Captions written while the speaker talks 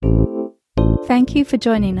Thank you for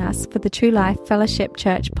joining us for the True Life Fellowship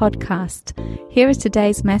Church podcast. Here is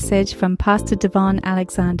today's message from Pastor DaVon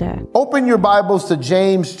Alexander. Open your Bibles to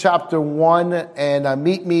James chapter 1 and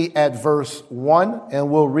meet me at verse 1,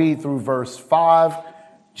 and we'll read through verse 5.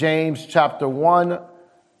 James chapter 1,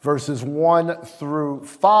 verses 1 through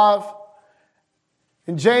 5.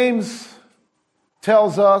 And James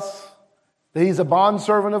tells us that he's a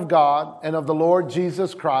bondservant of God and of the Lord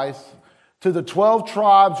Jesus Christ. To the 12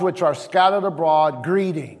 tribes which are scattered abroad,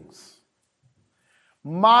 greetings.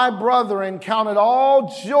 My brethren, count it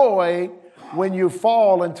all joy when you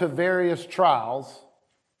fall into various trials,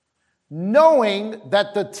 knowing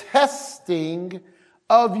that the testing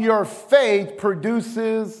of your faith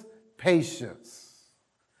produces patience.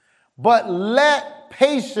 But let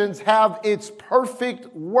patience have its perfect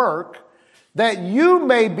work, that you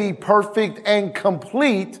may be perfect and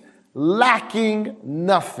complete, lacking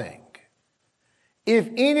nothing. If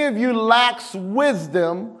any of you lacks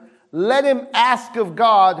wisdom, let him ask of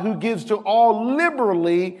God, who gives to all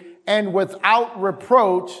liberally and without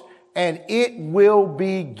reproach, and it will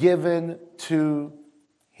be given to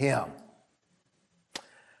him.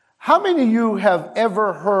 How many of you have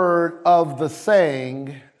ever heard of the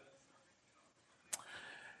saying?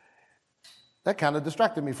 That kind of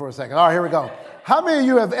distracted me for a second. All right, here we go. How many of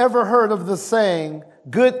you have ever heard of the saying,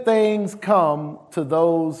 good things come to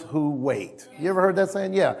those who wait? You ever heard that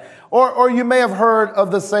saying? Yeah. Or you may have heard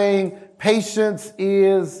of the saying, patience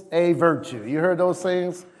is a virtue. You heard those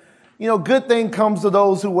sayings? You know, good thing comes to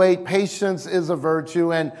those who wait. Patience is a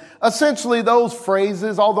virtue. And essentially those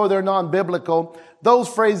phrases, although they're non-biblical, those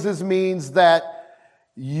phrases means that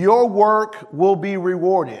your work will be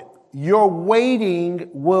rewarded. Your waiting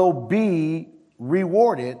will be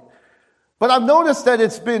rewarded. But I've noticed that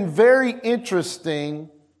it's been very interesting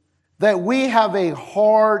that we have a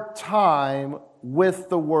hard time with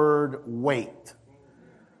the word wait.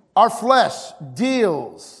 Our flesh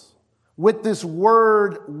deals with this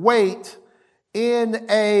word wait in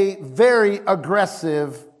a very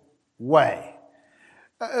aggressive way.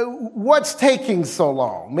 What's taking so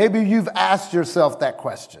long? Maybe you've asked yourself that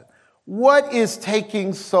question. What is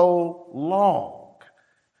taking so long?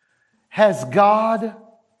 Has God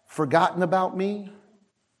forgotten about me?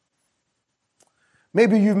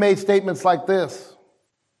 Maybe you've made statements like this.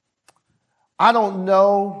 I don't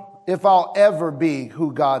know if I'll ever be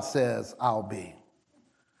who God says I'll be.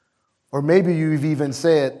 Or maybe you've even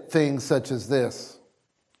said things such as this.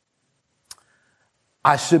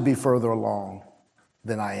 I should be further along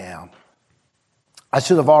than I am. I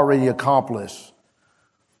should have already accomplished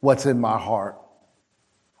what's in my heart.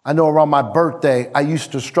 I know around my birthday, I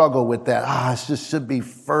used to struggle with that. I just should be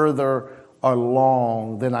further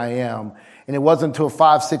along than I am. And it wasn't until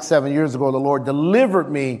 5, 6, 7 years ago, the Lord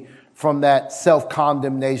delivered me from that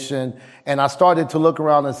self-condemnation. And I started to look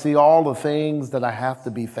around and see all the things that I have to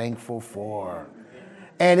be thankful for.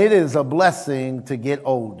 And it is a blessing to get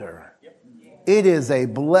older. It is a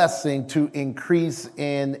blessing to increase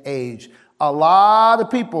in age. A lot of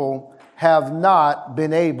people have not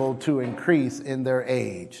been able to increase in their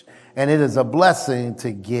age. And it is a blessing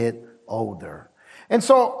to get older. And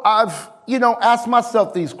so I've, asked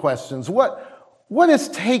myself these questions. What is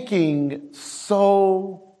taking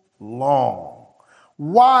so long?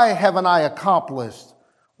 Why haven't I accomplished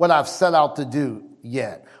what I've set out to do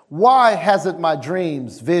yet? Why hasn't my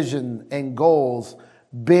dreams, vision, and goals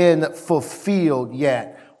been fulfilled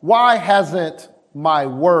yet? Why hasn't my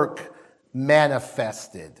work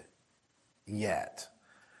manifested yet?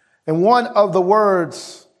 And one of the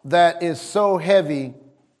words that is so heavy,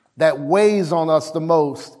 that weighs on us the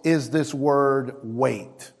most, is this word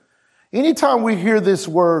wait. Anytime we hear this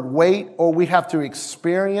word wait, or we have to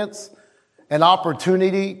experience an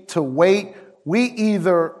opportunity to wait, we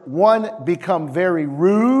either, one, become very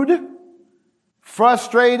rude,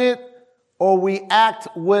 frustrated, or we act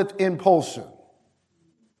with impulsion.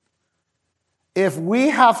 If we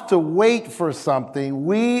have to wait for something,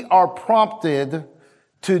 we are prompted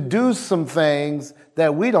to do some things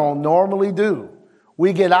that we don't normally do.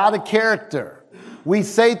 We get out of character. We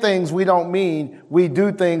say things we don't mean. We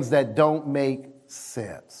do things that don't make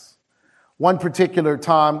sense. One particular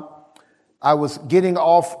time, I was getting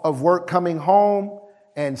off of work coming home,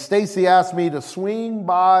 and Stacy asked me to swing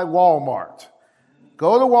by Walmart.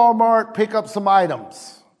 Go to Walmart, pick up some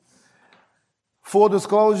items. Full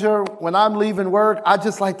disclosure, when I'm leaving work, I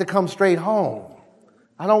just like to come straight home.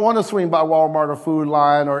 I don't want to swing by Walmart or Food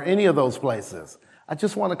Line or any of those places. I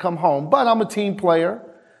just want to come home. But I'm a team player.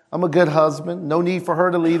 I'm a good husband. No need for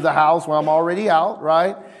her to leave the house when I'm already out,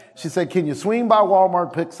 right? She said, can you swing by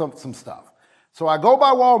Walmart, pick some stuff? So I go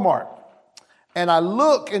by Walmart. And I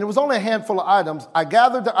look, and it was only a handful of items. I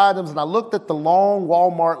gathered the items and I looked at the long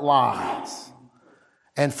Walmart lines.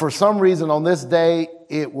 And for some reason on this day,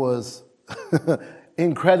 it was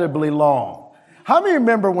incredibly long. How many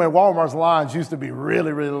remember when Walmart's lines used to be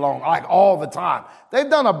really, really long, like all the time? They've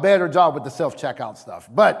done a better job with the self-checkout stuff.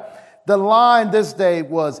 But the line this day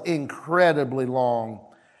was incredibly long.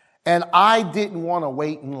 And I didn't want to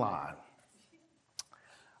wait in line.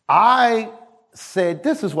 I said,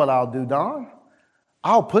 this is what I'll do, Don.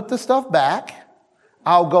 I'll put the stuff back,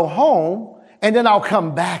 I'll go home, and then I'll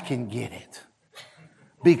come back and get it.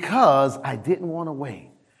 Because I didn't want to wait.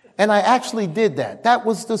 And I actually did that. That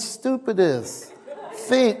was the stupidest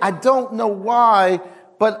thing. I don't know why,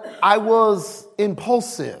 but I was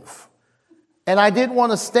impulsive. And I didn't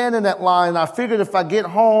want to stand in that line. I figured if I get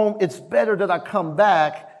home, it's better that I come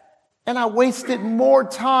back. And I wasted more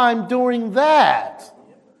time doing that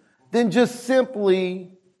than just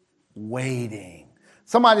simply waiting.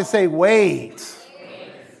 Somebody say, wait.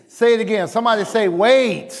 Say it again. Somebody say,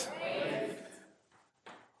 wait.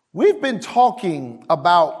 We've been talking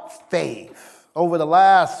about faith over the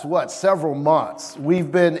last, several months.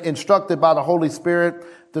 We've been instructed by the Holy Spirit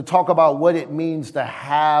to talk about what it means to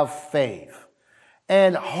have faith.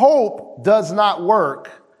 And hope does not work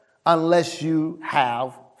unless you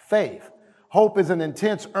have faith. Hope is an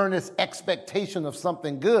intense, earnest expectation of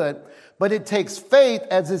something good, but it takes faith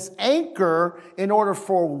as its anchor in order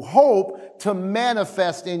for hope to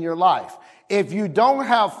manifest in your life. If you don't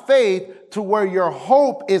have faith to where your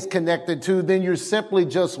hope is connected to, then you're simply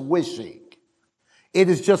just wishing. It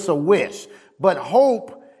is just a wish. But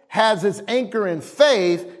hope has its anchor in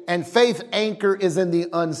faith, and faith anchor is in the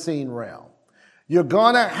unseen realm. You're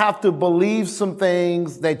going to have to believe some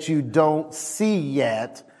things that you don't see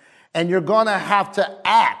yet, and you're going to have to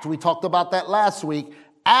act. We talked about that last week.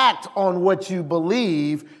 Act on what you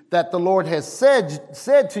believe that the Lord has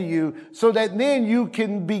said to you, so that then you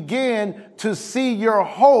can begin to see your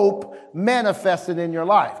hope manifested in your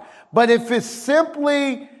life. But if it's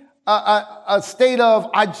simply a state of,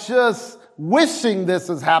 I just wishing this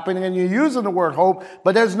is happening, and you're using the word hope,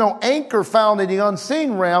 but there's no anchor found in the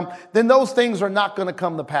unseen realm, then those things are not going to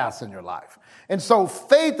come to pass in your life. And so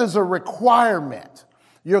faith is a requirement.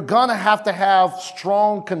 You're going to have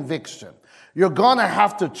strong conviction. You're going to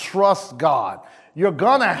have to trust God. You're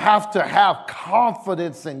going to have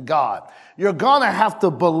confidence in God. You're going to have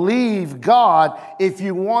to believe God if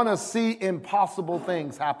you want to see impossible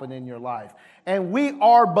things happen in your life. And we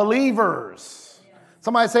are believers.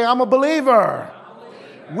 Somebody say, I'm a believer.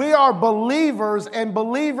 We are believers, and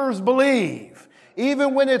believers believe.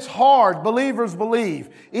 Even when it's hard, believers believe.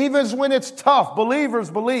 Even when it's tough,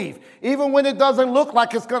 believers believe. Even when it doesn't look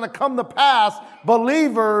like it's going to come to pass,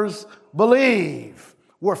 believers believe.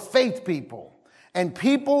 We're faith people. And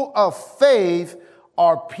people of faith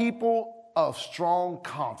are people of strong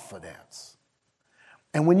confidence.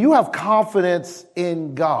 And when you have confidence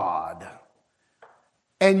in God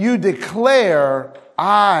and you declare,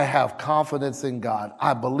 I have confidence in God.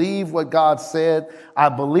 I believe what God said. I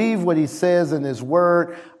believe what he says in his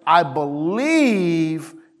word. I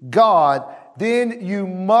believe God. Then you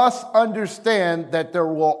must understand that there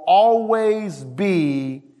will always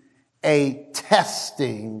be a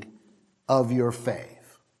testing of your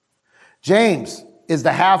faith. James is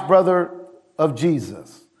the half-brother of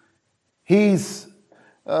Jesus. He's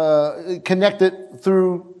connected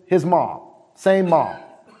through his mom, same mom.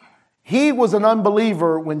 He was an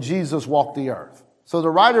unbeliever when Jesus walked the earth. So the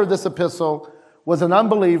writer of this epistle was an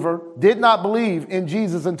unbeliever, did not believe in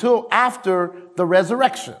Jesus until after the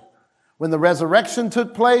resurrection. When the resurrection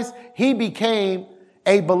took place, he became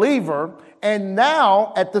a believer. And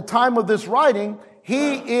now, at the time of this writing,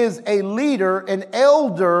 he is a leader, an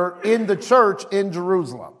elder in the church in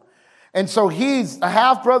Jerusalem. And so he's a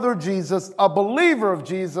half-brother of Jesus, a believer of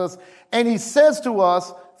Jesus. And he says to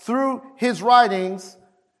us through his writings,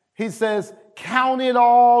 he says, count it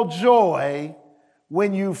all joy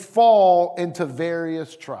when you fall into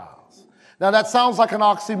various trials. Now that sounds like an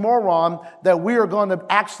oxymoron, that we are going to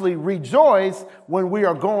actually rejoice when we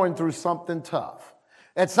are going through something tough.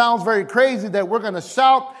 It sounds very crazy that we're going to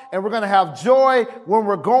shout and we're going to have joy when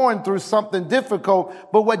we're going through something difficult.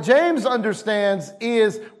 But what James understands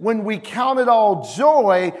is when we count it all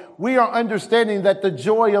joy, we are understanding that the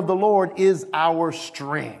joy of the Lord is our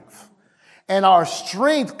strength. And our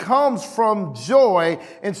strength comes from joy.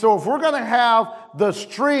 And so if we're going to have the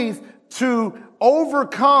strength to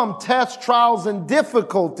overcome tests, trials, and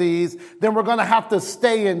difficulties, then we're going to have to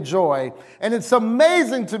stay in joy. And it's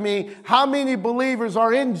amazing to me how many believers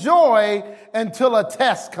are in joy until a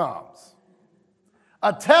test comes.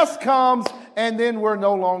 A test comes, and then we're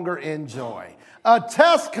no longer in joy. A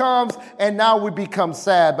test comes and now we become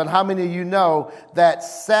sad. But how many of you know that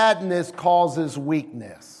sadness causes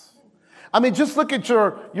weakness? I mean, just look at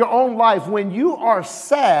your own life. When you are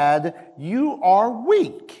sad, you are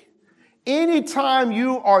weak. Anytime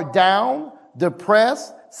you are down,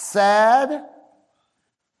 depressed, sad,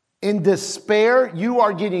 in despair, you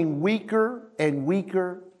are getting weaker and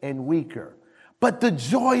weaker and weaker. But the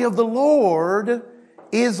joy of the Lord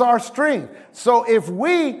is our strength. So if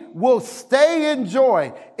we will stay in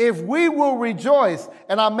joy, if we will rejoice,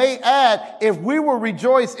 and I may add, if we will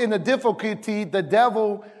rejoice in the difficulty, the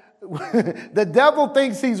devil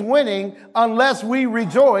thinks he's winning unless we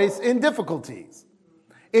rejoice in difficulties.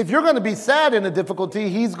 If you're going to be sad in a difficulty,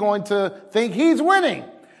 he's going to think he's winning.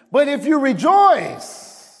 But if you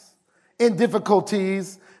rejoice in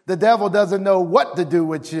difficulties, the devil doesn't know what to do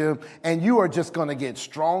with you, and you are just going to get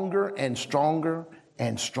stronger and stronger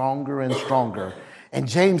and stronger and stronger. And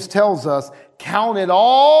James tells us, count it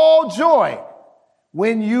all joy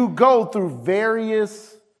when you go through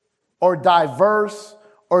various or diverse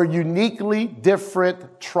or uniquely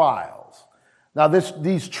different trials. Now,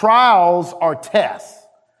 these trials are tests.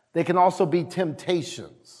 They can also be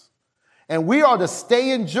temptations. And we are to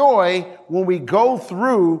stay in joy when we go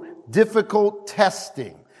through difficult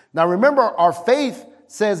testing. Now, remember, our faith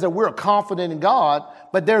says that we're confident in God,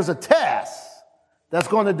 but there's a test that's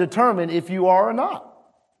going to determine if you are or not.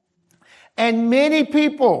 And many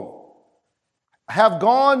people have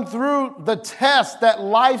gone through the test that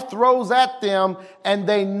life throws at them, and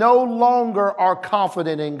they no longer are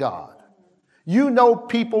confident in God. You know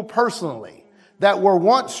people personally that were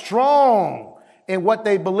once strong in what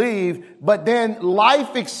they believed, but then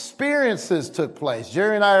life experiences took place.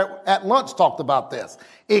 Jerry and I at lunch talked about this.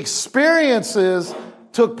 Experiences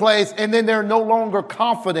took place, and then they're no longer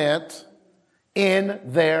confident in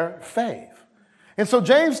their faith. And so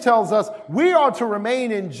James tells us we are to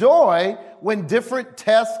remain in joy when different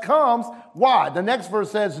tests comes. Why? The next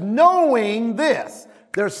verse says, knowing this.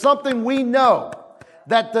 There's something we know,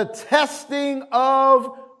 that the testing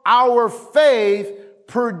of our faith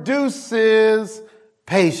produces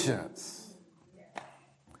patience.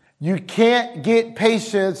 You can't get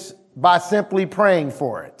patience by simply praying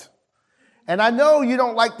for it. And I know you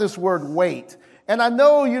don't like this word wait. And I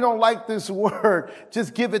know you don't like this word,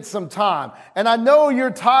 just give it some time. And I know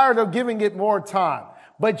you're tired of giving it more time.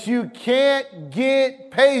 But you can't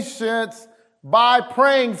get patience by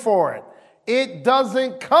praying for it. It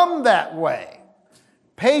doesn't come that way.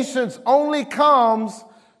 Patience only comes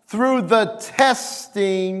through the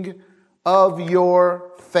testing of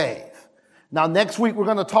your faith. Now, next week, we're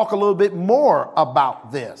going to talk a little bit more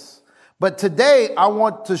about this. But today, I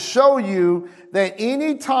want to show you that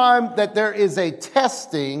anytime that there is a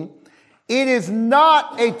testing, it is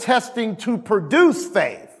not a testing to produce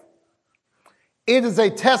faith. It is a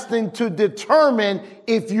testing to determine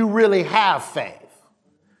if you really have faith.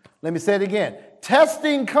 Let me say it again.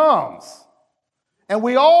 Testing comes, and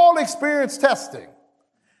we all experience testing.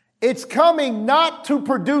 It's coming not to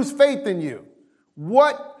produce faith in you.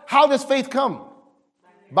 How does faith come?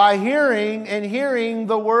 By hearing and hearing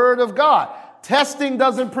the word of God. Testing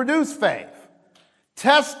doesn't produce faith.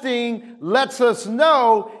 Testing lets us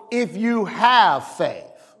know if you have faith.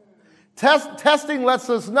 Testing lets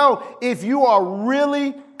us know if you are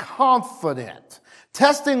really confident.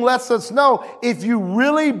 Testing lets us know if you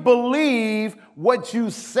really believe what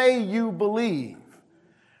you say you believe.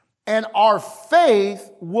 And our faith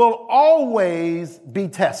will always be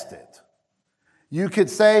tested. You could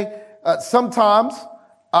say, sometimes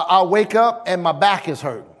I'll wake up and my back is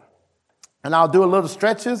hurting. And I'll do a little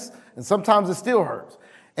stretches, and sometimes it still hurts.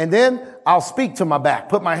 And then I'll speak to my back,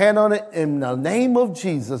 put my hand on it, in the name of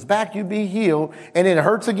Jesus, back you be healed, and it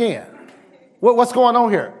hurts again. What's going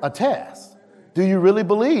on here? A test. Do you really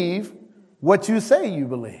believe what you say you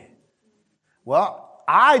believe? Well,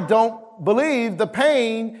 I don't believe the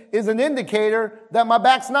pain is an indicator that my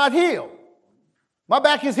back's not healed. My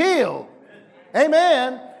back is healed.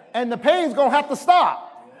 Amen. And the pain's going to have to stop.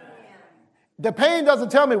 The pain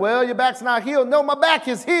doesn't tell me, well, your back's not healed. No, my back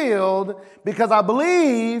is healed because I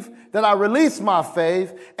believe that I release my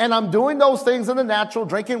faith, and I'm doing those things in the natural,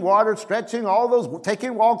 drinking water, stretching, all those,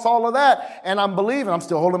 taking walks, all of that. And I'm believing. I'm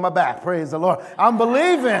still holding my back. Praise the Lord. I'm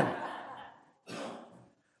believing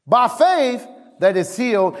by faith that it's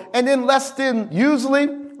healed. And then usually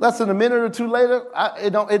less than a minute or two later,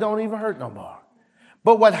 it don't even hurt no more.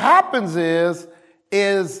 But what happens is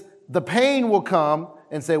the pain will come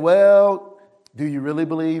and say, well, do you really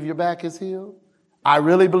believe your back is healed? I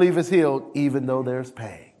really believe it's healed, even though there's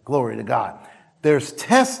pain. Glory to God. There's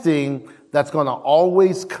testing that's going to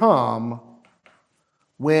always come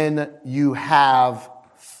when you have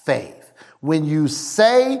faith. When you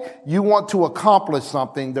say you want to accomplish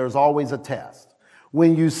something, there's always a test.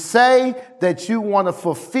 When you say that you want to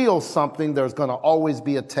fulfill something, there's going to always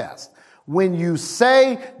be a test. When you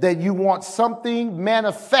say that you want something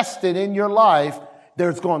manifested in your life,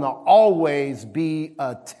 there's going to always be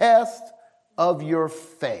a test of your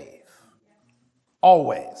faith.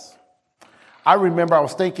 Always. I remember I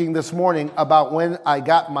was thinking this morning about when I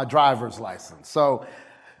got my driver's license. So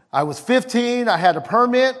I was 15, I had a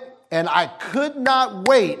permit, and I could not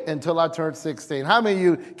wait until I turned 16. How many of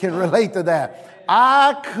you can relate to that?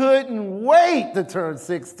 I couldn't wait to turn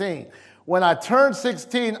 16. When I turned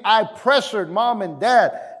 16, I pressured mom and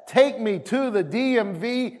dad, take me to the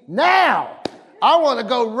DMV now. I want to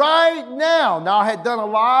go right now. Now, I had done a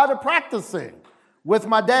lot of practicing with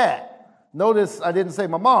my dad. Notice I didn't say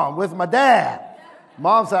my mom, with my dad.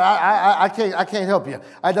 Mom said, I can't help you.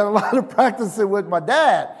 I done a lot of practicing with my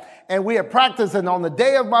dad. And we had practiced, and on the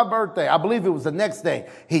day of my birthday, I believe it was the next day,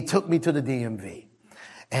 he took me to the DMV.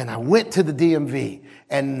 And I went to the DMV.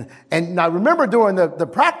 And I remember during the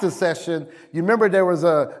practice session, you remember there was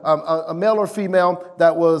a male or female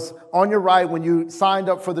that was on your right when you signed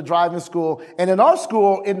up for the driving school. And in our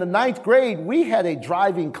school, in the 9th grade, we had a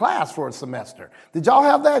driving class for a semester. Did y'all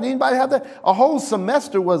have that? Anybody have that? A whole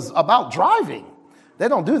semester was about driving. They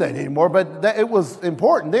don't do that anymore, but it was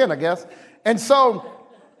important then, I guess. And so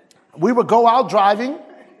we would go out driving,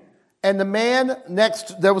 and the man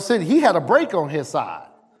next that was sitting, he had a brake on his side.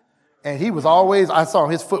 And he was always, I saw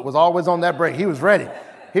his foot was always on that brake. He was ready.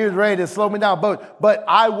 He was ready to slow me down. But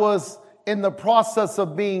I was in the process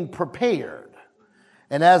of being prepared.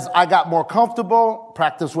 And as I got more comfortable,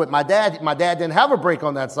 practiced with my dad didn't have a brake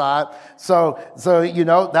on that side. So, you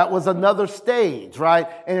know, that was another stage, right?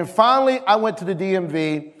 And then finally I went to the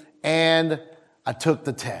DMV and I took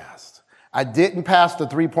the test. I didn't pass the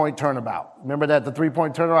 3-point turnabout. Remember that, the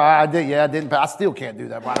 3-point turnabout? I did. Yeah, I didn't pass. I still can't do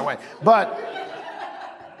that, by the way. But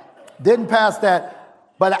didn't pass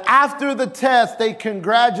that. But after the test, they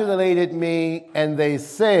congratulated me and they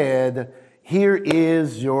said, here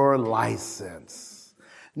is your license.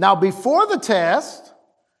 Now, before the test,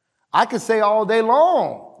 I could say all day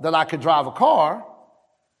long that I could drive a car.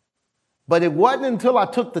 But it wasn't until I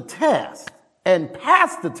took the test and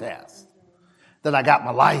passed the test that I got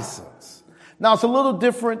my license. Now, it's a little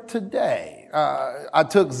different today. I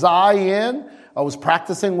took Zai in. I was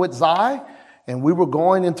practicing with Zai. And we were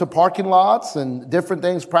going into parking lots and different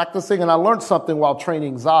things practicing. And I learned something while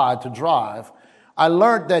training Zai to drive. I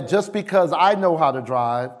learned that just because I know how to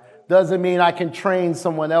drive doesn't mean I can train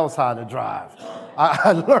someone else how to drive.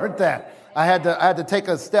 I learned that. I had to take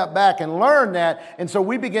a step back and learn that. And so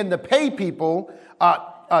we began to pay people,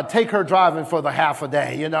 take her driving for the half a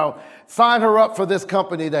day, you know, sign her up for this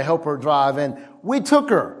company to help her drive. And we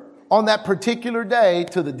took her on that particular day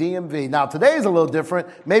to the DMV. Now, today's a little different,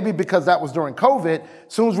 maybe because that was during COVID.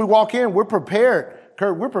 As soon as we walk in, we're prepared.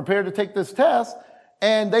 Kurt, we're prepared to take this test.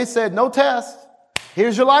 And they said, no test.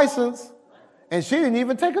 Here's your license. And she didn't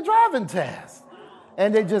even take a driving test.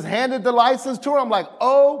 And they just handed the license to her. I'm like,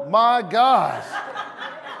 oh my gosh.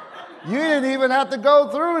 You didn't even have to go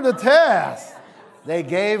through the test. They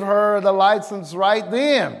gave her the license right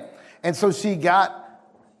then. And so she got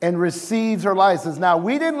and received her license. Now,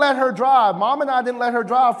 we didn't let her drive. Mom and I didn't let her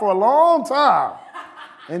drive for a long time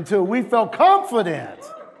until we felt confident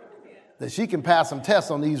that she can pass some tests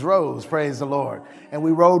on these roads, praise the Lord. And we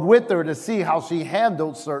rode with her to see how she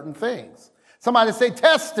handled certain things. Somebody say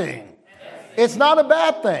testing. It's not a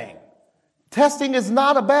bad thing. Testing is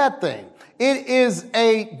not a bad thing. It is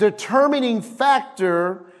a determining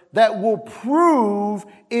factor that will prove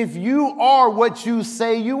if you are what you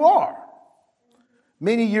say you are.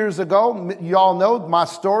 Many years ago, you all know my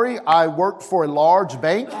story. I worked for a large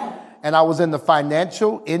bank and I was in the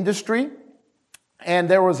financial industry. And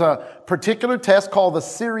there was a particular test called the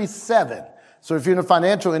Series 7. So if you're in the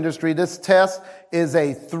financial industry, this test is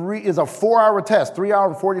a 4-hour test, 3-hour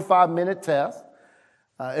and 45-minute test.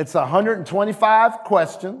 It's 125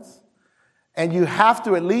 questions. And you have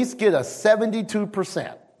to at least get a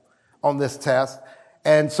 72% on this test.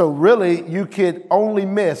 And so really, you could only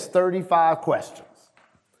miss 35 questions.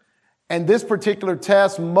 And this particular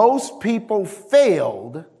test, most people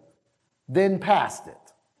failed, then passed it.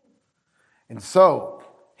 And so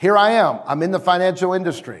here I am. I'm in the financial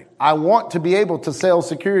industry. I want to be able to sell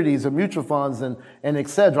securities and mutual funds and et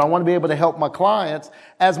cetera. I want to be able to help my clients.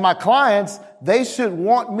 As my clients, they should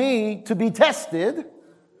want me to be tested.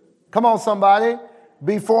 Come on, somebody,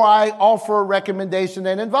 before I offer recommendation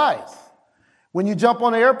and advice. When you jump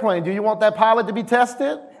on an airplane, do you want that pilot to be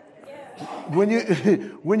tested?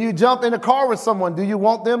 When you jump in a car with someone, do you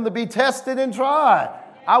want them to be tested and tried?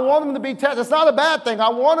 I want them to be tested. It's not a bad thing. I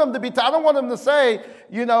want them to be I don't want them to say,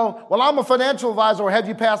 well, I'm a financial advisor. Have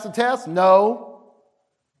you passed the test? No.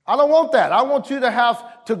 I don't want that. I want you to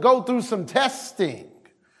have to go through some testing.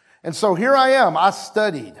 And so here I am. I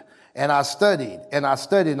studied and I studied and I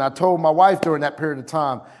studied. And I told my wife during that period of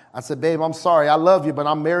time, I said, babe, I'm sorry. I love you, but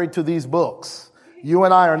I'm married to these books. You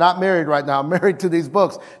and I are not married right now. I'm married to these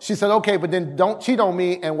books. She said, okay, but then don't cheat on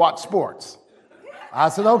me and watch sports. I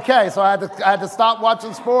said, okay. So I had to stop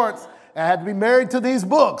watching sports. I had to be married to these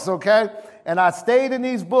books, okay? And I stayed in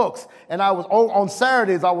these books. And I was on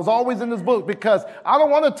Saturdays, I was always in this book because I don't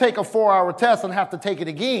want to take a 4-hour test and have to take it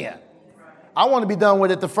again. I want to be done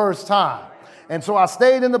with it the first time. And so I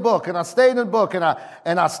stayed in the book and I stayed in the book and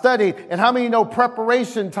I studied. And how many know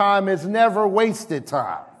preparation time is never wasted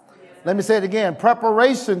time? Let me say it again.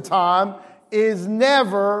 Preparation time is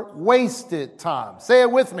never wasted time. Say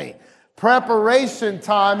it with me. Preparation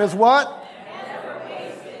time is what? Never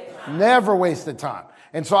wasted time. Never wasted time.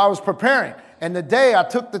 And so I was preparing. And the day I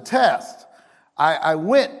took the test, I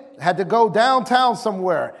had to go downtown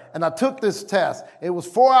somewhere, and I took this test. It was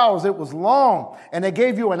 4 hours. It was long, and they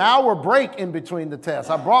gave you an hour break in between the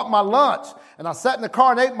tests. I brought my lunch, and I sat in the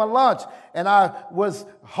car and ate my lunch, and I was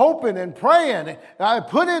hoping and praying. And I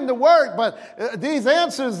put in the work, but these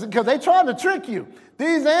answers, because they trying to trick you,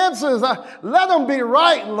 these answers, let them be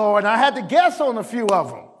right, Lord. I had to guess on a few of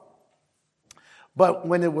them. But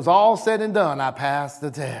when it was all said and done, I passed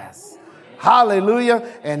the test.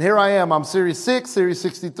 Hallelujah. And here I am. I'm Series 6, Series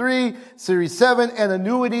 63, Series 7, and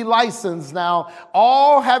annuity license now,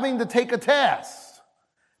 all having to take a test,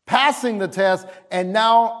 passing the test, and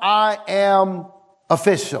now I am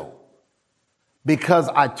official because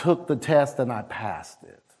I took the test and I passed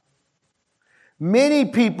it. Many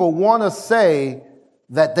people want to say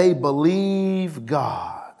that they believe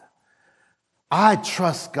God. I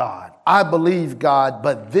trust God. I believe God,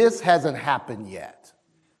 but this hasn't happened yet.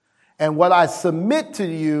 And what I submit to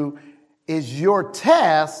you is your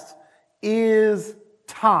test is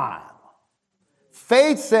time.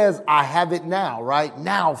 Faith says, I have it now, right?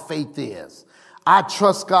 Now faith is. I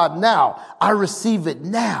trust God now. I receive it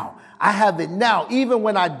now. I have it now. Even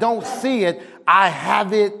when I don't see it, I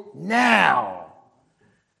have it now.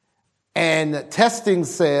 And testing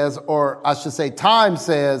says, or I should say time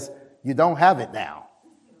says, you don't have it now.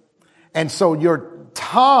 And so your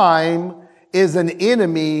time is an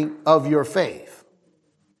enemy of your faith.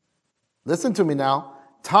 Listen to me now.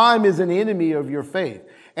 Time is an enemy of your faith.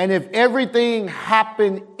 And if everything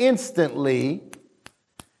happened instantly,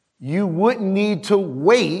 you wouldn't need to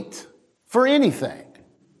wait for anything.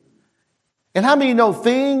 And how many know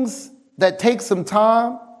things that take some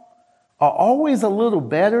time are always a little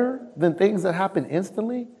better than things that happen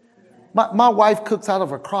instantly? My wife cooks out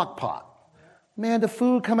of a crock pot. Man, the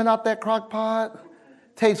food coming out that crock pot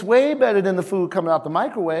tastes way better than the food coming out the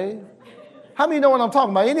microwave. How many know what I'm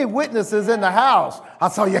talking about? Any witnesses in the house? I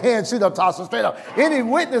saw your hand shoot up, toss it straight up. Any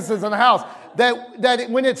witnesses in the house that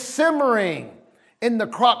when it's simmering in the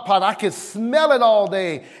crock pot, I can smell it all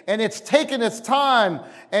day, and it's taking its time,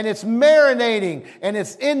 and it's marinating, and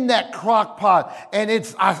it's in that crock pot, and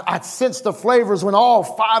I sense the flavors when all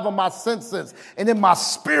 5 of my senses, and in my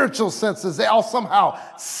spiritual senses, they all somehow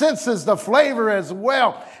senses the flavor as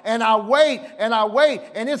well. And I wait,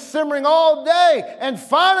 and it's simmering all day, and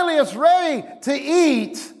finally it's ready to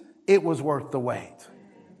eat. It was worth the wait.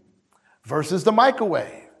 Versus the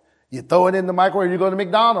microwave. You throw it in the microwave, you go to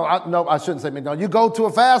McDonald's. No, I shouldn't say McDonald's. You go to a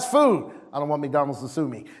fast food. I don't want McDonald's to sue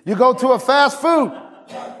me. You go to a fast food,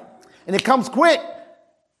 and it comes quick.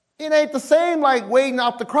 It ain't the same like waiting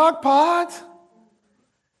out the crock pot.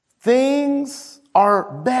 Things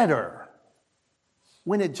are better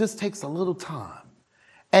when it just takes a little time.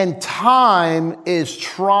 And time is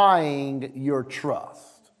trying your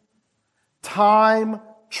trust. Time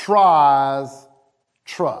tries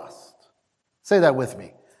trust. Say that with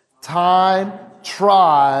me. Time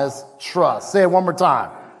tries trust. Say it one more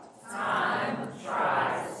time. Time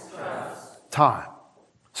tries trust. Time.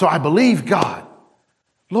 So I believe God.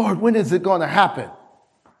 Lord, when is it going to happen?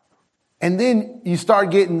 And then you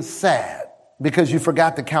start getting sad because you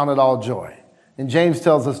forgot to count it all joy. And James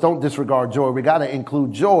tells us don't disregard joy. We got to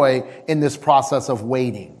include joy in this process of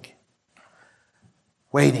waiting.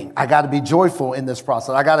 Waiting. I got to be joyful in this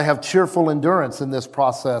process. I got to have cheerful endurance in this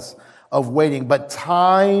process of waiting. But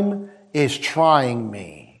time is trying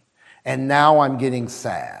me. And now I'm getting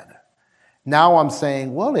sad. Now I'm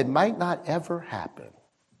saying, well, it might not ever happen.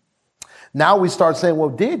 Now we start saying, well,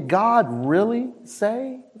 did God really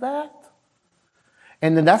say that?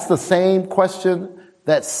 And then that's the same question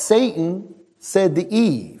that Satan said to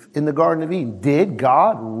Eve in the Garden of Eden. Did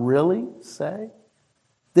God really say?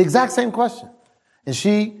 The exact same question. And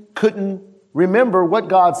she couldn't remember what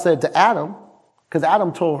God said to Adam because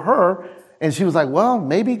Adam told her, and she was like, well,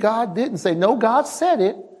 maybe God didn't say. No, God said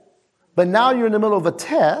it, but now you're in the middle of a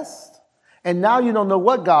test, and now you don't know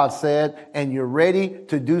what God said, and you're ready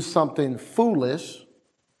to do something foolish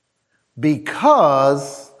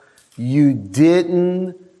because you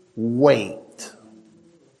didn't wait.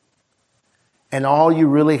 And all you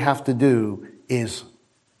really have to do is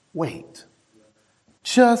wait.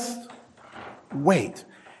 Just wait.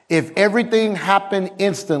 If everything happened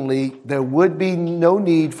instantly, there would be no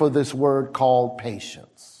need for this word called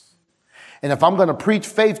patience. And if I'm going to preach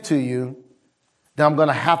faith to you, then I'm going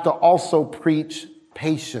to have to also preach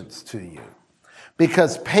patience to you.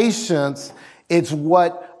 Because patience is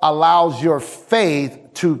what allows your faith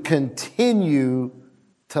to continue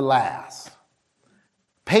to last.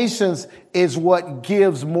 Patience is what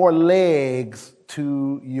gives more legs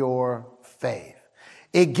to your faith.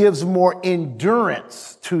 It gives more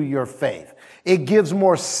endurance to your faith. It gives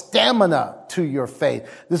more stamina to your faith.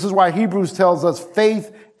 This is why Hebrews tells us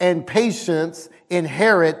faith and patience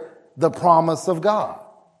inherit the promise of God.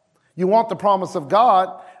 You want the promise of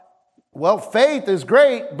God? Well, faith is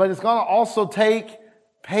great, but it's going to also take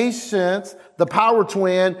patience, the power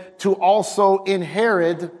twin, to also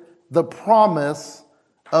inherit the promise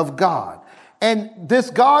of God. And this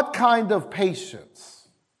God kind of patience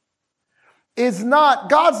is not,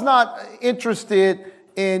 God's not interested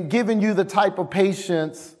in giving you the type of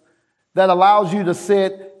patience that allows you to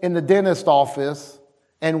sit in the dentist office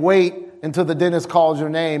and wait until the dentist calls your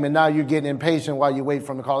name and now you're getting impatient while you wait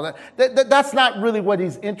for him to call. That's not really what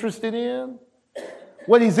he's interested in.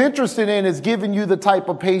 What he's interested in is giving you the type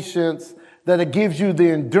of patience that gives you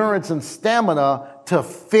the endurance and stamina to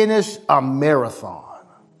finish a marathon.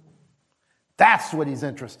 That's what he's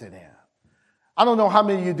interested in. I don't know how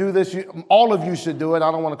many of you do this. All of you should do it.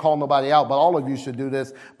 I don't want to call nobody out, but all of you should do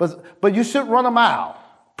this. But you should run a mile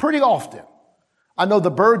pretty often. I know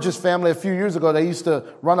the Burgess family a few years ago, they used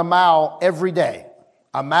to run a mile every day,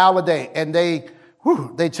 a mile a day. And they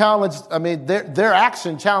challenged, their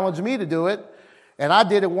action challenged me to do it. And I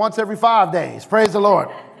did it once every 5 days. Praise the Lord.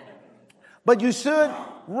 But you should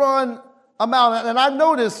run a mile. And I've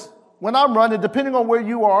noticed when I'm running, depending on where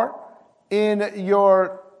you are in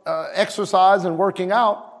your exercise and working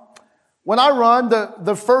out, when I run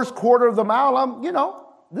the first quarter of the mile,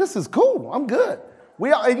 this is cool. I'm good.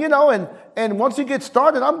 And once you get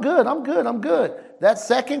started, I'm good. That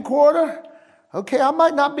second quarter, okay, I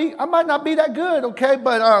might not be that good, okay,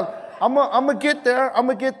 but I'm gonna get there.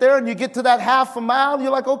 And you get to that half a mile, you're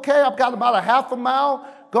like, okay, I've got about a half a mile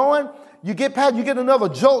going. You get another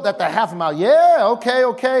jolt at the half a mile. Yeah,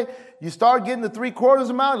 okay. You start getting to 3/4 of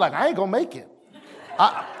a mile, like, I ain't gonna make it.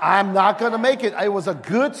 I'm not gonna make it. It was a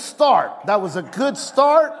good start. That was a good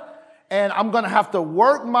start. And I'm going to have to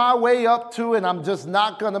work my way up to it. I'm just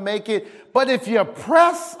not going to make it. But if you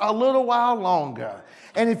press a little while longer,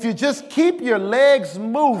 and if you just keep your legs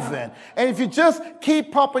moving, and if you just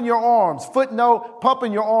keep pumping your arms, footnote,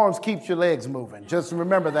 pumping your arms keeps your legs moving. Just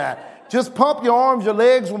remember that. Just pump your arms, your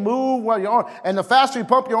legs will move while your arms, and the faster you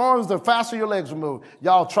pump your arms, the faster your legs will move.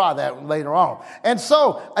 Y'all try that later on. And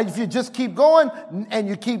so if you just keep going, and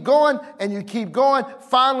you keep going, and you keep going,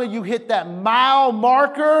 finally you hit that mile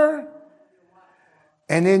marker.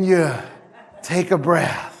 And then you take a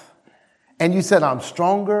breath and you said, I'm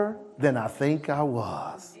stronger than I think I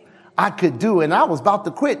was. I could do it. And I was about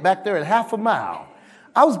to quit back there at half a mile.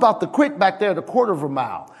 I was about to quit back there at a quarter of a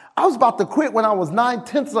mile. I was about to quit when I was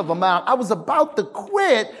 9/10 of a mile. I was about to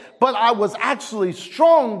quit, but I was actually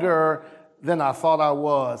stronger than I thought I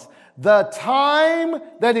was. The time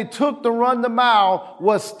that it took to run the mile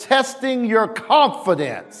was testing your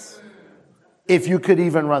confidence if you could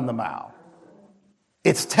even run the mile.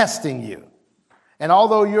 It's testing you. And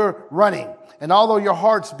although you're running, and although your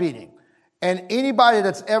heart's beating, and anybody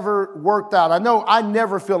that's ever worked out, I know I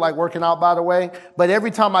never feel like working out, by the way, but every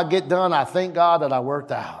time I get done, I thank God that I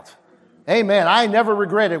worked out. Amen. I ain't never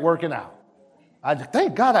regretted working out. I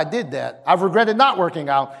thank God I did that. I've regretted not working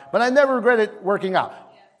out, but I never regretted working out.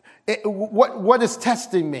 What is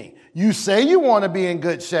testing me? You say you want to be in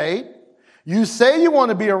good shape. You say you want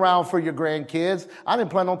to be around for your grandkids. I didn't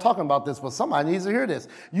plan on talking about this, but somebody needs to hear this.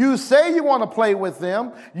 You say you want to play with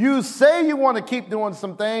them. You say you want to keep doing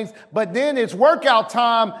some things, but then it's workout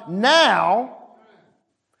time now.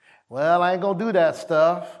 Well, I ain't going to do that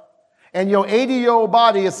stuff. And your 80-year-old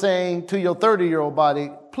body is saying to your 30-year-old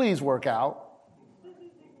body, please work out.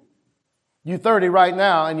 You're 30 right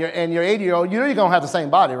now, and your 80-year-old, you're going to have the same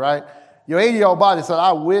body, right? Your 80-year-old body said,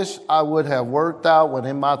 I wish I would have worked out when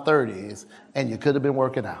in my 30s, and you could have been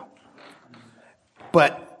working out.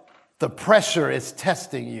 But the pressure is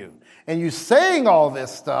testing you. And you're saying all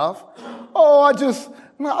this stuff. Oh, I just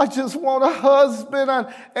want a husband,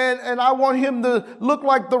 and I want him to look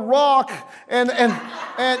like The Rock.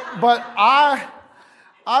 But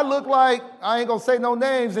I look like, I ain't gonna say no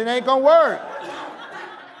names, it ain't gonna work.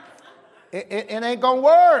 It ain't gonna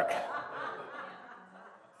work.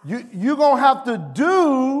 You're gonna have to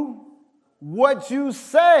do what you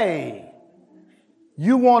say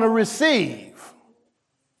you want to receive.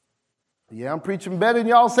 Yeah, I'm preaching better than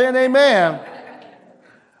y'all saying amen.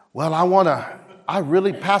 Well,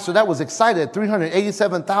 Pastor, that was excited.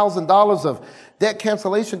 $387,000 of debt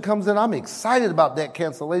cancellation comes in. I'm excited about debt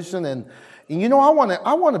cancellation. And you know, I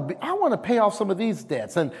want to pay off some of these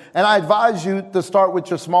debts. And I advise you to start with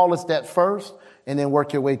your smallest debt first and then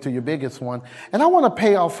work your way to your biggest one. And I want to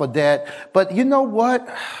pay off a debt. But you know what?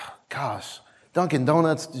 Gosh, Dunkin'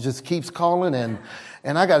 Donuts just keeps calling, and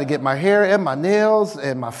I got to get my hair and my nails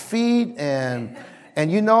and my feet, and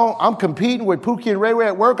you know, I'm competing with Pookie and Ray Ray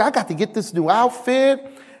at work. I got to get this new outfit,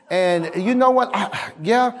 and you know what?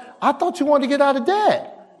 I thought you wanted to get out of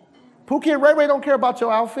debt. Pookie and Ray Ray don't care about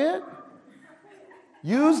your outfit.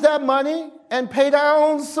 Use that money and pay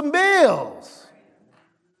down some bills.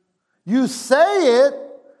 You say it,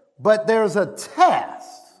 but there's a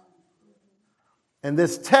test, and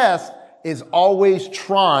this test is always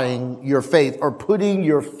trying your faith or putting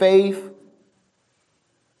your faith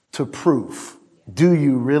to proof. Do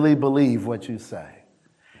you really believe what you say?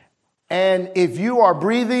 And if you are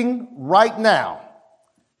breathing right now,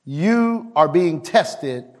 you are being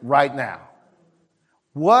tested right now.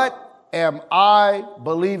 What am I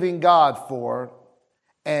believing God for?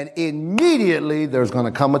 And immediately there's going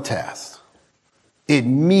to come a test.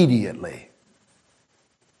 Immediately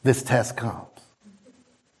this test comes.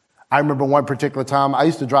 I remember one particular time I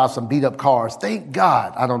used to drive some beat up cars. Thank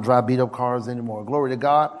God I don't drive beat up cars anymore. Glory to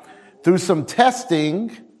God. Through some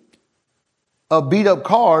testing of beat up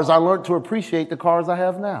cars, I learned to appreciate the cars I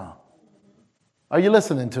have now. Are you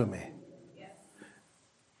listening to me? Yes.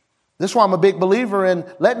 This is why I'm a big believer in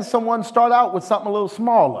letting someone start out with something a little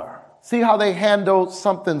smaller. See how they handle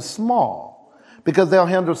something small, because they'll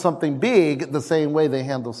handle something big the same way they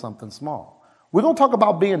handle something small. We're going to talk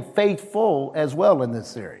about being faithful as well in this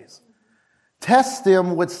series. Test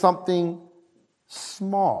them with something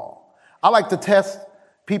small. I like to test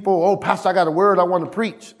people. Oh, Pastor, I got a word I want to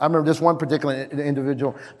preach. I remember this one particular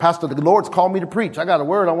individual. Pastor, the Lord's called me to preach. I got a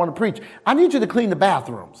word I want to preach. I need you to clean the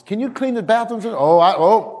bathrooms. Can you clean the bathrooms?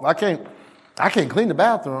 I can't clean the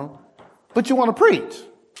bathroom. But you want to preach.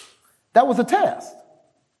 That was a test.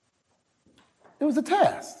 It was a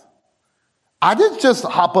test. I didn't just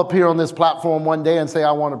hop up here on this platform one day and say,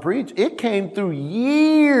 I want to preach. It came through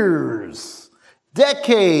years,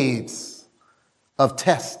 decades of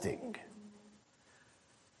testing.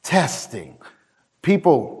 Testing.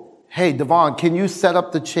 People, hey, DaVon, can you set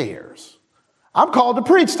up the chairs? I'm called to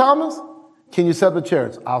preach, Thomas. Can you set up the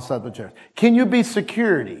chairs? I'll set up the chairs. Can you be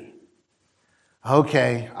security?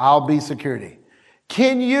 Okay, I'll be security.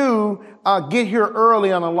 Can you get here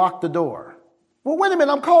early and unlock the door? Well, wait a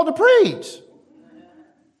minute, I'm called to preach.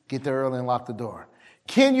 Get there early and lock the door.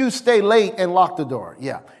 Can you stay late and lock the door?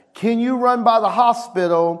 Yeah. Can you run by the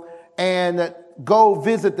hospital and go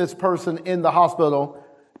visit this person in the hospital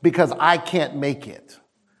because I can't make it?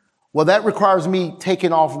 Well, that requires me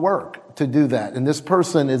taking off work to do that. And this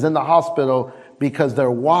person is in the hospital because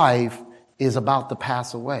their wife is about to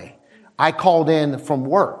pass away. I called in from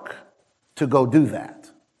work to go do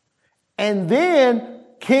that. And then,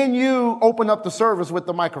 can you open up the service with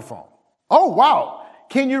the microphone? Oh, wow.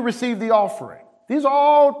 Can you receive the offering? These are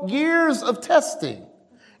all years of testing.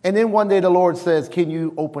 And then one day the Lord says, can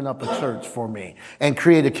you open up a church for me and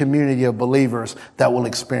create a community of believers that will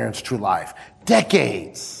experience true life?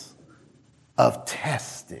 Decades of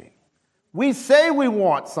testing. We say we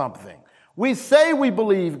want something. We say we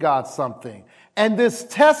believe God something. And this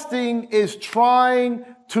testing is trying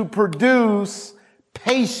to produce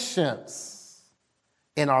patience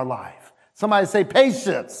in our life. Somebody say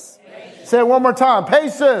patience. Say it one more time.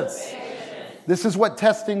 Patience. This is what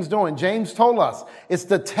testing's doing. James told us it's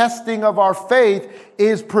the testing of our faith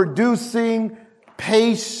is producing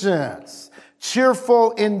patience,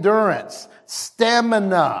 cheerful endurance,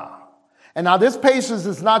 stamina. And now this patience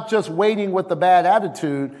is not just waiting with a bad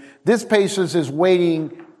attitude. This patience is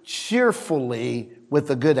waiting cheerfully with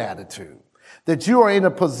a good attitude. that you are in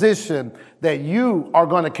a position that you are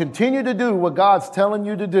going to continue to do what God's telling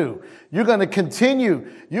you to do. You're going to continue.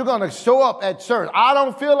 You're going to show up at church. I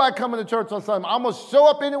don't feel like coming to church on Sunday. I'm going to show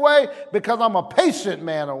up anyway because I'm a patient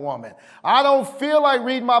man or woman. I don't feel like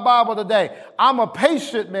reading my Bible today. I'm a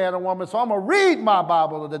patient man or woman, so I'm going to read my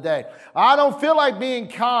Bible today. I don't feel like being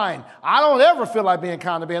kind. I don't ever feel like being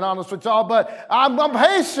kind, to be honest with y'all, but I'm a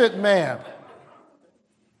patient man.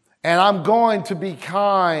 And I'm going to be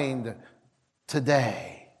kind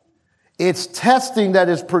today. It's testing that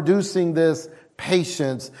is producing this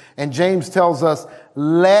patience. And James tells us,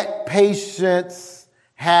 let patience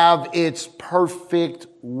have its perfect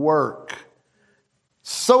work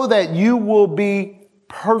so that you will be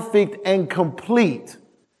perfect and complete.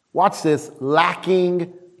 Watch this,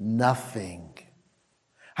 lacking nothing.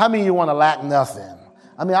 How many of you want to lack nothing?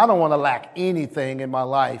 I mean, I don't want to lack anything in my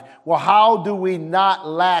life. Well, how do we not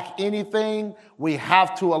lack anything? We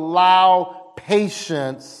have to allow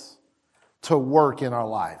patience to work in our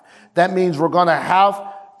life. That means we're going to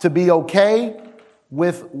have to be okay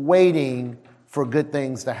with waiting for good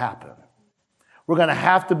things to happen. We're going to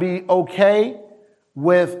have to be okay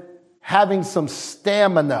with having some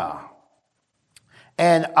stamina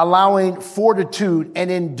and allowing fortitude and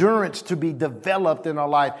endurance to be developed in our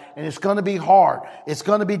life. And it's going to be hard. It's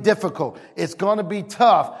going to be difficult. It's going to be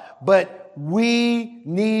tough. But we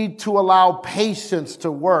need to allow patience to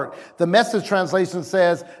work. The Message translation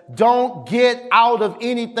says, don't get out of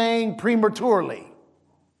anything prematurely.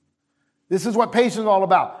 This is what patience is all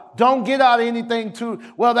about. Don't get out of anything too,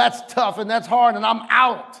 well, that's tough and that's hard and I'm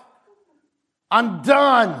out. I'm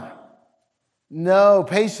done. No,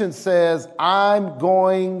 patience says, I'm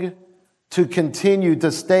going to continue to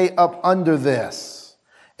stay up under this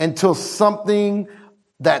until something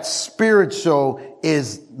that's spiritual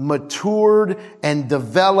is matured and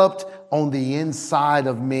developed on the inside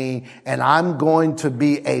of me. And I'm going to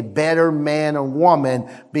be a better man or woman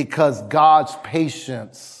because God's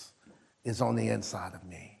patience is on the inside of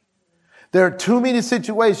me. There are too many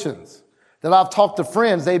situations that I've talked to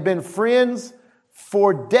friends. They've been friends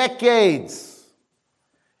for decades.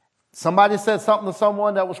 Somebody said something to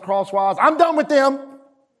someone that was crosswise. I'm done with them.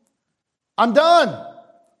 I'm done.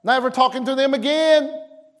 Never talking to them again.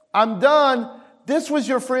 I'm done. This was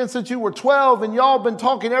your friend since you were 12 and y'all been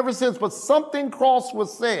talking ever since, but something cross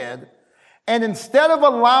was said. And instead of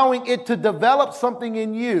allowing it to develop something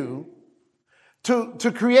in you,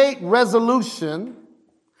 to create resolution,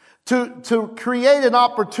 to create an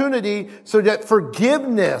opportunity so that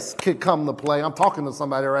forgiveness could come to play. I'm talking to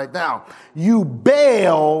somebody right now. You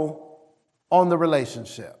bail on the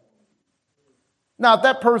relationship. Now, if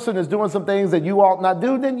that person is doing some things that you ought not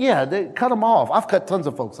do, then yeah, cut them off. I've cut tons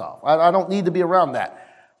of folks off. I don't need to be around that.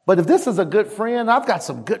 But if this is a good friend, I've got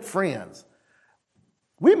some good friends.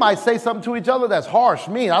 We might say something to each other that's harsh,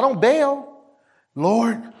 mean. I don't bail.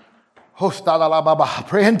 Lord,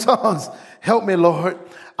 pray in tongues. Help me, Lord.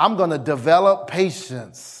 I'm going to develop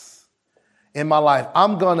patience in my life.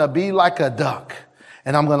 I'm going to be like a duck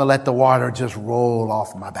and I'm going to let the water just roll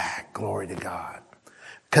off my back. Glory to God.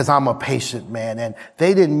 Because I'm a patient man. And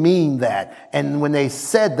they didn't mean that. And when they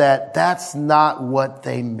said that, that's not what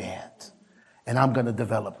they meant. And I'm going to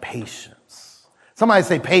develop patience. Somebody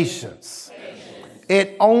say patience. Patience.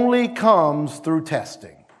 It only comes through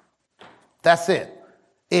testing. That's it.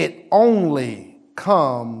 It only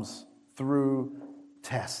comes through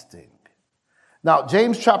testing. Now,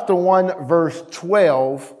 James chapter 1, verse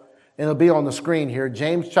 12, and it'll be on the screen here.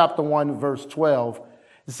 James chapter 1, verse 12.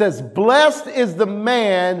 It says, blessed is the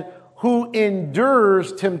man who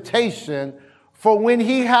endures temptation, for when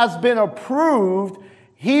he has been approved,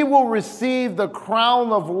 he will receive the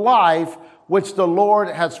crown of life, which the Lord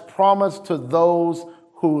has promised to those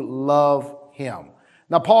who love him.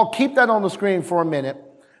 Now, Paul, keep that on the screen for a minute,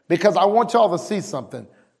 because I want y'all to see something.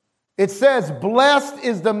 It says, blessed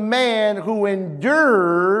is the man who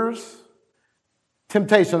endures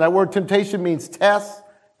temptation. That word temptation means tests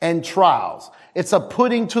and trials. It's a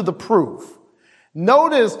putting to the proof.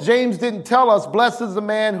 Notice James didn't tell us, blessed is the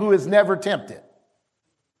man who is never tempted.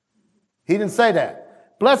 He didn't say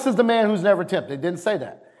that. Blessed is the man who's never tempted. He didn't say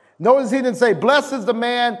that. Notice he didn't say, blessed is the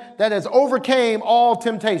man that has overcame all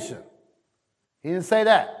temptation. He didn't say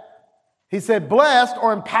that. He said blessed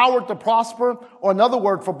or empowered to prosper, or another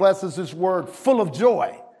word for blessed is this word full of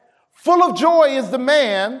joy. Full of joy is the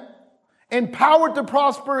man. Empowered to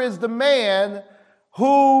prosper is the man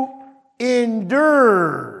who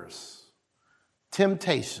endures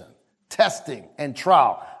temptation, testing, and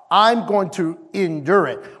trial. I'm going to endure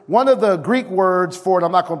it. One of the Greek words for it,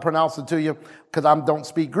 I'm not going to pronounce it to you because I don't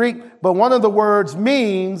speak Greek, but one of the words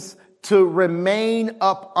means to remain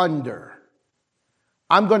up under.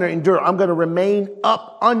 I'm going to endure. I'm going to remain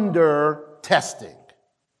up under testing.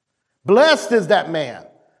 Blessed is that man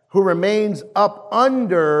who remains up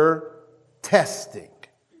under testing.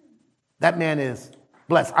 That man is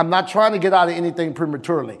blessed. I'm not trying to get out of anything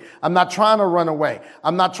prematurely. I'm not trying to run away.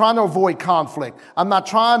 I'm not trying to avoid conflict. I'm not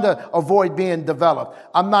trying to avoid being developed.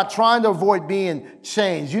 I'm not trying to avoid being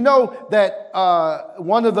changed. You know that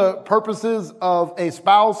one of the purposes of a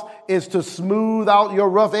spouse is to smooth out your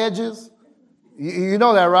rough edges? You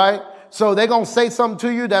know that, right? So they're going to say something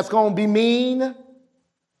to you that's going to be mean.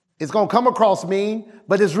 It's going to come across mean,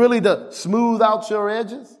 but it's really to smooth out your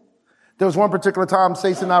edges. There was one particular time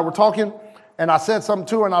Stacey and I were talking, and I said something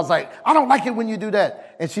to her, and I was like, I don't like it when you do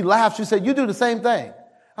that. And she laughed. She said, you do the same thing.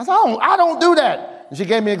 I said, I don't do that. And she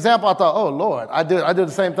gave me an example. I thought, oh, Lord, I do the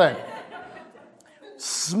same thing.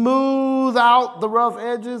 Smooth out the rough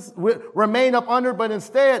edges, remain up under it, but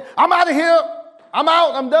instead, I'm out of here. I'm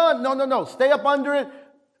out. I'm done. No. Stay up under it.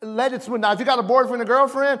 Let it smooth. Now, if you got a boyfriend or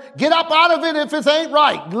girlfriend, get up out of it if it ain't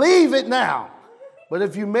right. Leave it now. But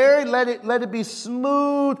if you're married, let it be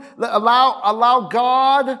smooth. Allow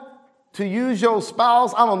God to use your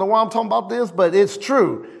spouse. I don't know why I'm talking about this, but it's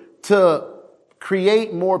true, to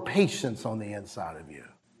create more patience on the inside of you.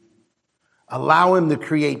 Allow him to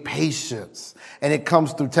create patience, and it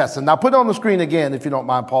comes through testing. Now, put it on the screen again, if you don't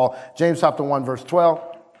mind, Paul. James chapter 1, verse 12.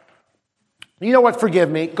 You know what? Forgive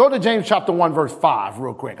me. Go to James chapter 1, verse 5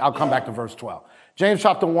 real quick. I'll come back to verse 12. James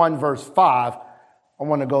chapter 1, verse 5. I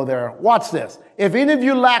want to go there. Watch this. If any of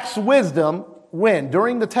you lacks wisdom, when?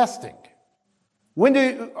 During the testing.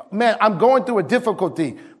 I'm going through a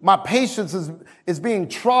difficulty. My patience is being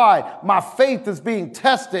tried. My faith is being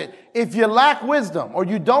tested. If you lack wisdom or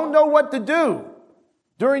you don't know what to do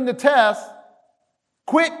during the test,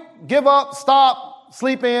 quit, give up, stop,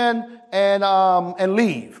 sleep in, and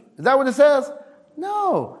leave. Is that what it says?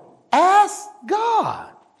 No. Ask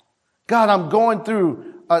God. God, I'm going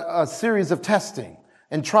through a series of testing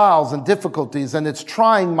and trials and difficulties, and it's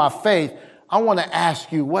trying my faith. I want to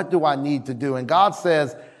ask you, what do I need to do? And God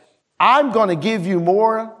says, I'm going to give you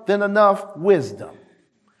more than enough wisdom.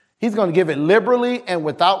 He's going to give it liberally and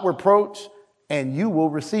without reproach, and you will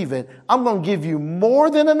receive it. I'm going to give you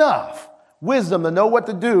more than enough wisdom to know what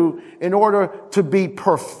to do in order to be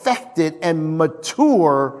perfected and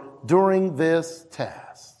mature during this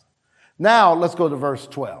test. Now, let's go to verse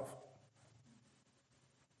 12.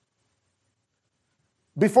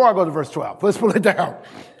 Before I go to verse 12, let's pull it down.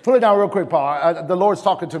 Pull it down real quick, Paul. The Lord's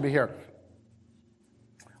talking to me here.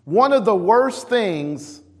 One of the worst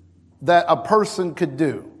things that a person could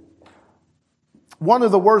do, one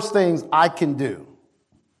of the worst things I can do,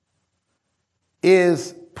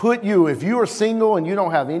 is put you, if you are single and you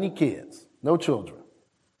don't have any kids, no children,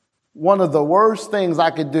 one of the worst things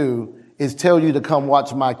I could do is tell you to come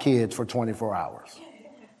watch my kids for 24 hours.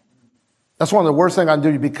 That's one of the worst things I can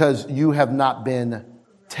do because you have not been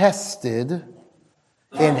tested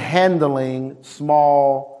in handling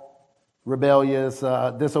small, rebellious,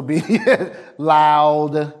 disobedient,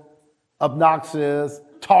 loud, obnoxious,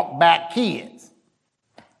 talk back kids.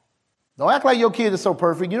 Don't act like your kid is so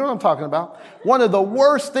perfect. You know what I'm talking about. One of the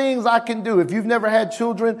worst things I can do if you've never had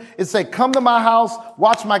children is say, come to my house,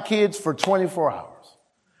 watch my kids for 24 hours.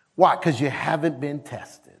 Why? Because you haven't been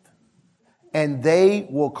tested. And they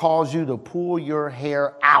will cause you to pull your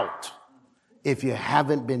hair out if you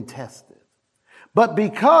haven't been tested. But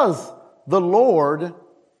because the Lord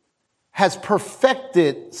has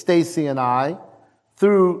perfected Stacy and I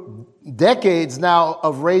through decades now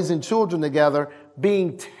of raising children together,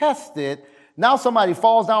 being tested, now somebody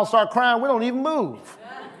falls down and start crying, we don't even move.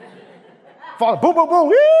 Fall, boom, boom, boom,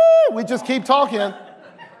 whee! We just keep talking.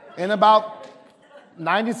 And about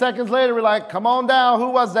 90 seconds later, we're like, come on down. Who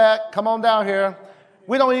was that? Come on down here.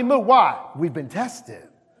 We don't even move. Why? We've been tested.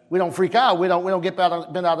 We don't freak out. We don't get bent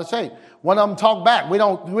out of shape. One of them talk back. We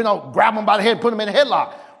don't grab them by the head, put them in a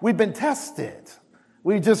headlock. We've been tested.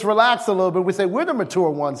 We just relax a little bit. We say, we're the mature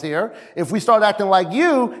ones here. If we start acting like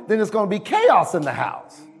you, then it's going to be chaos in the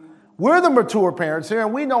house. We're the mature parents here,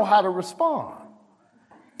 and we know how to respond.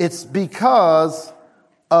 It's because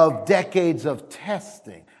of decades of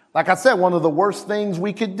testing. Like I said, one of the worst things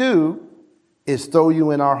we could do is throw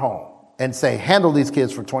you in our home and say, handle these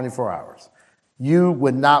kids for 24 hours. You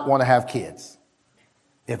would not want to have kids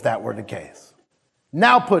if that were the case.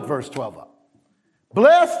 Now put verse 12 up.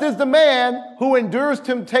 Blessed is the man who endures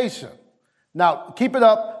temptation. Now, keep it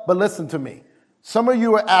up, but listen to me. Some of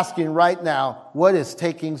you are asking right now, what is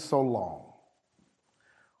taking so long?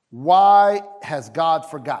 Why has God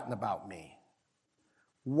forgotten about me?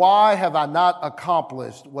 Why have I not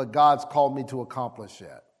accomplished what God's called me to accomplish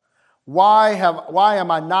yet? Why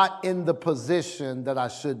am I not in the position that I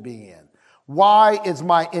should be in? Why is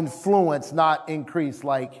my influence not increased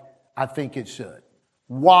like I think it should?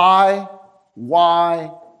 Why?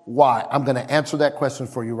 I'm going to answer that question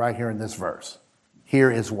for you right here in this verse.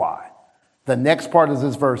 Here is why. The next part of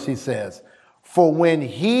this verse, he says, for when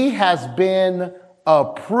he has been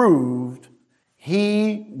approved,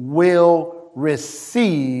 he will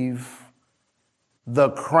receive the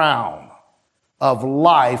crown of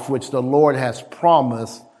life which the Lord has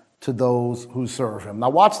promised to those who serve him. Now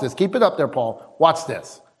watch this. Keep it up there, Paul. Watch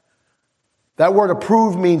this. That word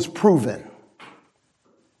approved means proven.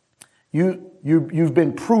 You've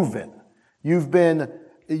been proven. You've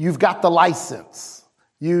got the license.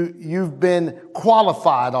 You've been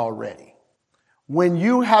qualified already. When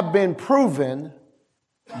you have been proven,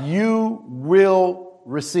 you will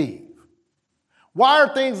receive. Why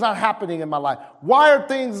are things not happening in my life? Why are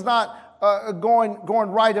things not going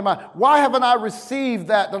right in my life? Why haven't I received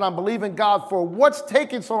that I'm believing God for? What's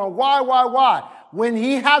taking so long? Why? When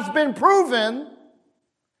he has been proven,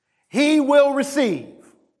 he will receive.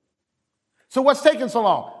 So what's taking so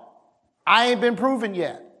long? I ain't been proven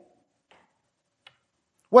yet.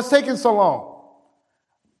 What's taking so long?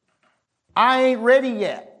 I ain't ready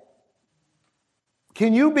yet.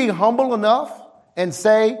 Can you be humble enough and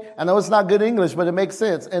say, I know it's not good English, but it makes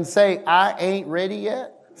sense, and say, I ain't ready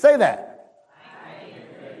yet? Say that. I ain't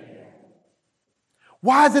ready yet.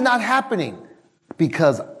 Why is it not happening?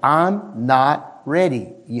 Because I'm not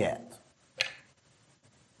ready yet.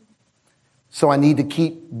 So I need to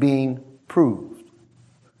keep being proved.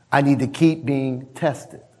 I need to keep being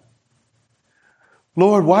tested.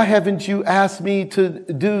 Lord, why haven't you asked me to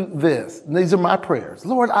do this? And these are my prayers.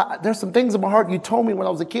 Lord, there's some things in my heart you told me when I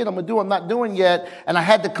was a kid I'm not doing yet. And I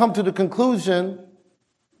had to come to the conclusion,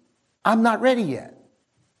 I'm not ready yet.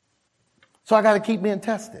 So I got to keep being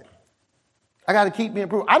tested. I got to keep being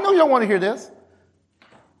proved. I know you don't want to hear this.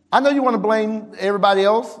 I know you want to blame everybody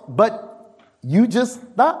else, but you just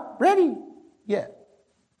not ready yet.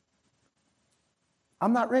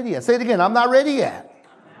 I'm not ready yet. Say it again. I'm not ready yet.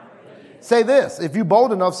 Say this. If you're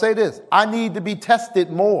bold enough, say this. I need to be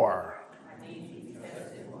tested more.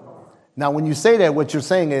 Now, when you say that, what you're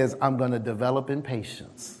saying is, I'm going to develop in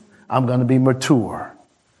patience. I'm going to be mature.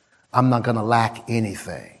 I'm not going to lack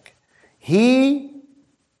anything. He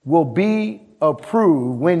will be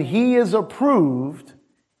approved. When he is approved,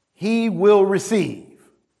 he will receive.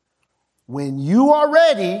 When you are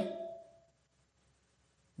ready,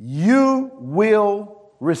 you will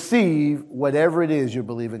receive whatever it is you're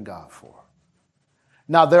believing God for.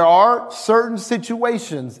 Now, there are certain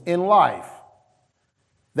situations in life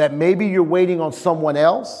that maybe you're waiting on someone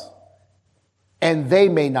else and they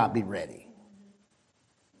may not be ready.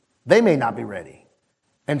 They may not be ready.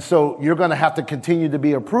 And so you're going to have to continue to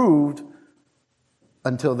be approved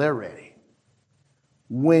until they're ready.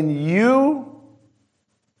 When you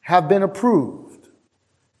have been approved,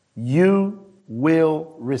 you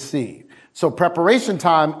will receive. So preparation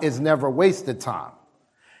time is never wasted time.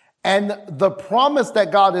 And the promise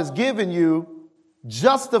that God has given you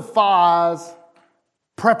justifies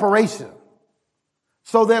preparation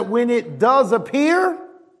so that when it does appear,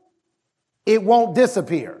 it won't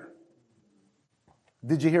disappear.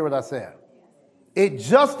 Did you hear what I said? It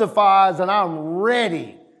justifies and I'm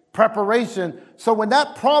ready. Preparation. So when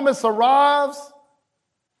that promise arrives,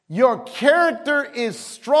 your character is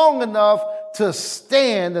strong enough to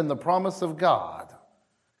stand in the promise of God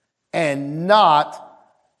and not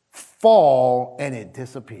fall and it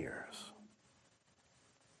disappears.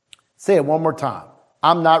 Say it one more time.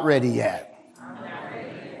 I'm not ready yet. I'm not ready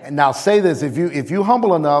yet. And now say this. If you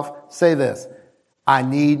humble enough, say this. I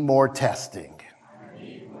need more testing. I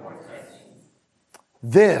need more testing.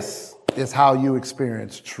 This is how you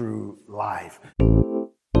experience true life.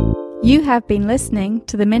 You have been listening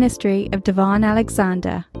to the ministry of DaVon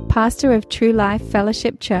Alexander, pastor of True Life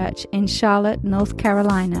Fellowship Church in Charlotte, North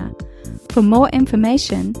Carolina. For more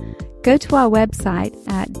information, go to our website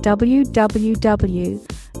at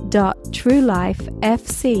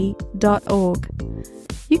www.truelifefc.org.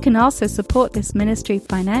 You can also support this ministry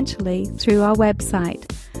financially through our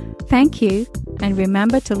website. Thank you, and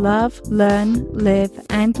remember to love, learn, live,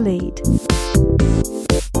 and lead.